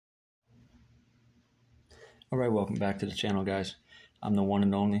All right, welcome back to the channel, guys. I'm the one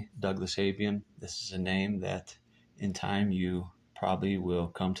and only Douglas Habian. This is a name that in time you probably will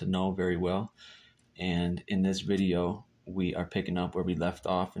come to know very well. And in this video, we are picking up where we left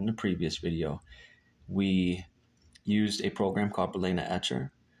off in the previous video. We used a program called balena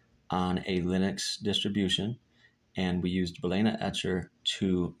etcher on a Linux distribution, and we used balena etcher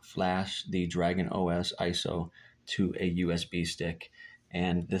to flash the Dragon OS ISO to a USB stick.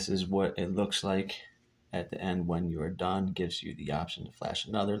 And this is what it looks like at the end when you are done. Gives you the option to flash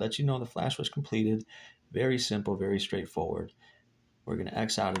another, lets you know the flash was completed. Very simple, very straightforward. We're going to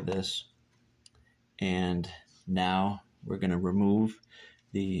X out of this, and now we're going to remove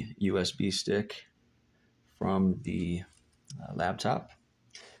the USB stick from the laptop.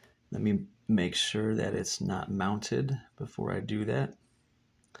 Let me make sure that it's not mounted before I do that.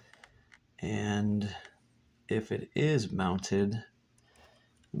 And if it is mounted,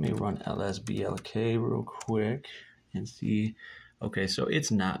 let me run lsblk real quick and see. Okay, so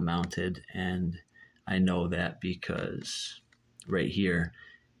it's not mounted, and I know that because right here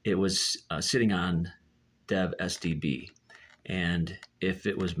it was sitting on dev SDB, and if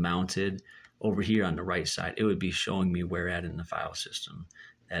it was mounted over here on the right side, it would be showing me where at in the file system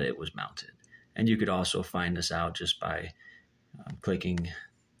that it was mounted. And you could also find this out just by clicking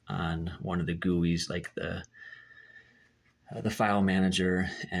on one of the GUIs like the file manager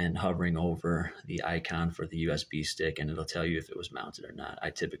and hovering over the icon for the USB stick, and it'll tell you if it was mounted or not.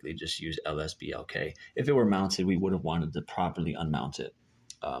 I typically just use lsblk. If it were mounted, we would have wanted to properly unmount it.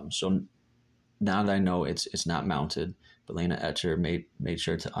 So now that I know it's not mounted, balena etcher made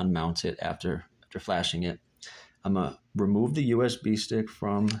sure to unmount it after flashing it. I'm going to remove the USB stick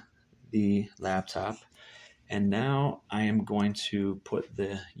from the laptop, and now I am going to put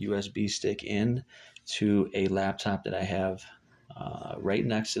the USB stick in to a laptop that I have right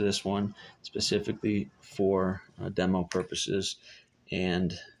next to this one, specifically for demo purposes.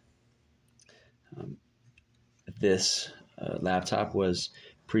 And this laptop was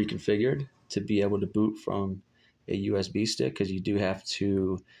pre-configured to be able to boot from a USB stick, because you do have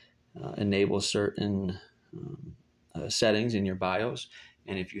to enable certain settings in your BIOS.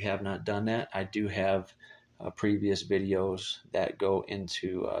 And if you have not done that, I do have previous videos that go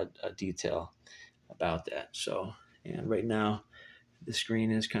into detail about that. So, and right now the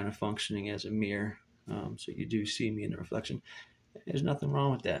screen is kind of functioning as a mirror, so you do see me in the reflection. There's nothing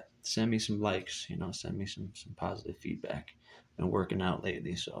wrong with that. Send me some likes, send me some positive feedback. Been working out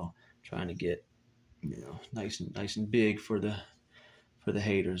lately, so trying to get nice and big for the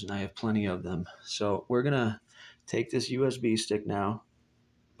haters, and I have plenty of them. So we're gonna take this USB stick now,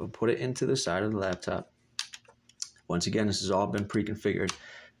 we'll put it into the side of the laptop. Once again, this has all been pre-configured.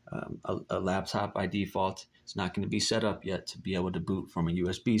 A laptop by default is not going to be set up yet to be able to boot from a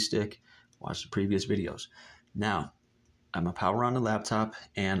USB stick. Watch the previous videos. Now, I'm going to power on the laptop,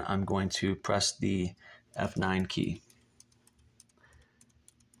 and I'm going to press the F9 key.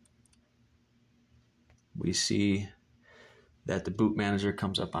 We see that the boot manager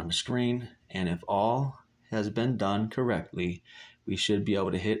comes up on the screen, and if all has been done correctly, we should be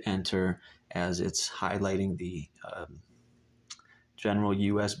able to hit enter as it's highlighting the general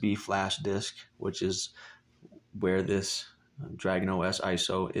USB flash disk, which is where this Dragon OS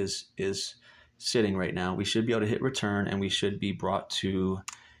ISO is sitting right now. We should be able to hit return, and we should be brought to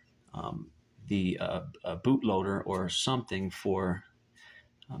the bootloader or something for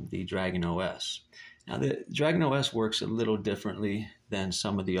the Dragon OS. Now, the Dragon OS works a little differently than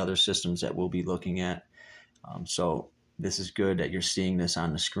some of the other systems that we'll be looking at. So this is good that you're seeing this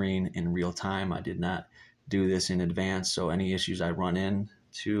on the screen in real time. I did not do this in advance, so any issues I run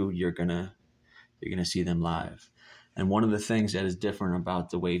into, you're gonna see them live. And one of the things that is different about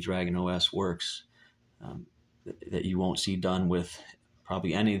the way Dragon OS works, that you won't see done with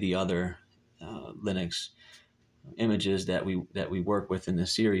probably any of the other Linux images that we work with in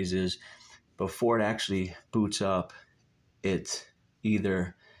this series, is before it actually boots up, it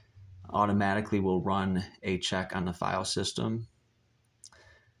either automatically will run a check on the file system,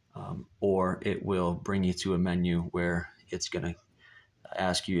 or it will bring you to a menu where it's going to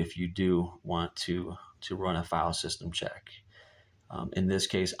ask you if you do want to run a file system check. In this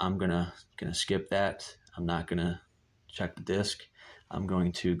case, I'm gonna skip that. I'm not gonna check the disk. I'm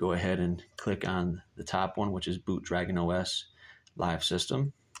going to go ahead and click on the top one, which is Boot Dragon OS Live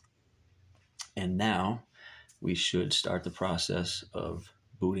System. And now we should start the process of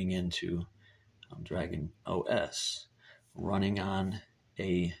booting into Dragon OS, running on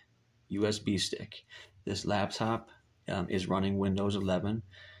a USB stick. This laptop is running Windows 11.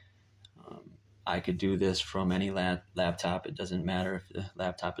 I could do this from any laptop. It doesn't matter if the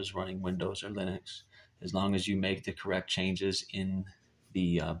laptop is running Windows or Linux. as long as you make the correct changes in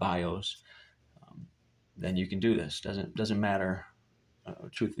the BIOS, then you can do this. Doesn't matter.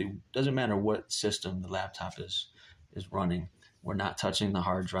 Truthfully, doesn't matter what system the laptop is running. We're not touching the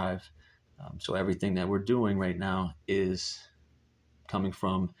hard drive. So everything that we're doing right now is coming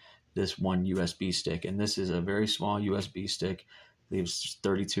from this one USB stick. And this is a very small USB stick. I believe it's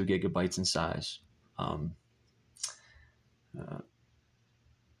 32 gigabytes in size.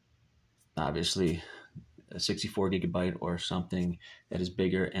 Obviously, a 64 gigabyte or something that is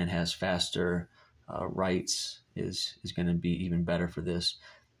bigger and has faster writes is going to be even better for this.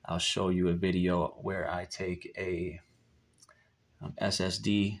 I'll show you a video where I take a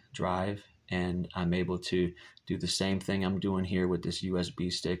SSD drive and I'm able to do the same thing I'm doing here with this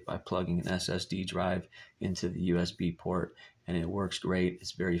USB stick by plugging an SSD drive into the USB port, and it works great.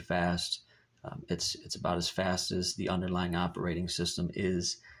 It's very fast. It's about as fast as the underlying operating system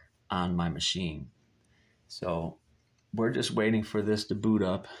is on my machine. So we're just waiting for this to boot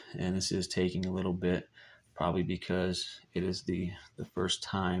up, and this is taking a little bit, probably because it is the first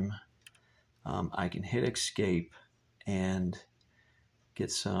time. I can hit escape and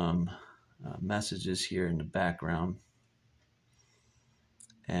get some messages here in the background,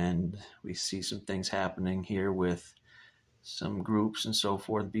 and we see some things happening here with some groups and so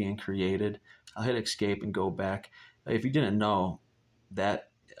forth being created. I'll hit escape and go back. If you didn't know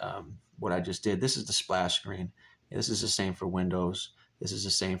that what I just did, this is the splash screen. This is the same for Windows. This is the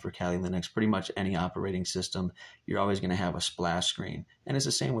same for Kali Linux. Pretty much any operating system, you're always going to have a splash screen. And it's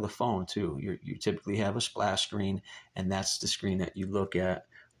the same with a phone too. You typically have a splash screen, and that's the screen that you look at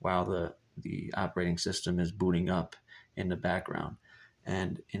while the operating system is booting up in the background.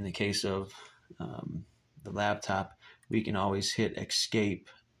 And in the case of the laptop, we can always hit escape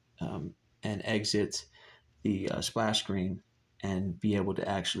and exit the splash screen and be able to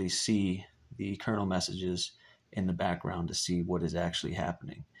actually see the kernel messages in the background to see what is actually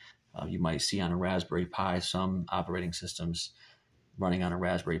happening. You might see on a Raspberry Pi, some operating systems running on a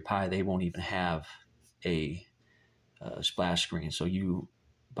Raspberry Pi, they won't even have a splash screen. So you,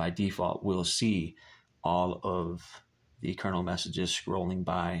 by default, will see all of the kernel messages scrolling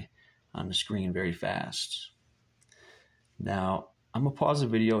by on the screen very fast. Now, I'm going to pause the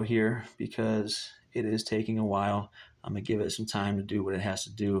video here because it is taking a while. I'm going to give it some time to do what it has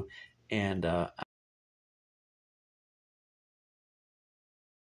to do, and